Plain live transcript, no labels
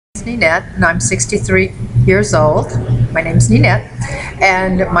Ninette, and I'm 63 years old. My name's Ninette,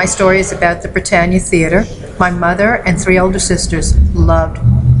 and my story is about the Britannia Theater. My mother and three older sisters loved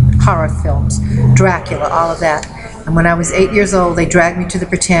horror films, Dracula, all of that. And when I was 8 years old, they dragged me to the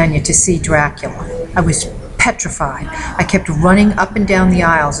Britannia to see Dracula. I was petrified. I kept running up and down the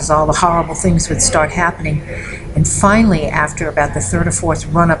aisles as all the horrible things would start happening. And finally, after about the third or fourth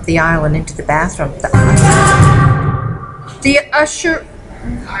run up the aisle and into the bathroom, the usher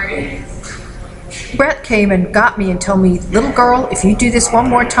Brett came and got me and told me, "Little girl, if you do this one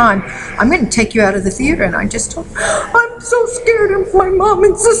more time, I'm going to take you out of the theater." And I just told him, "I'm so scared, and my mom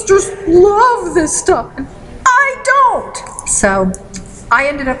and sisters love this stuff, and I don't." So I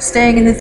ended up staying in the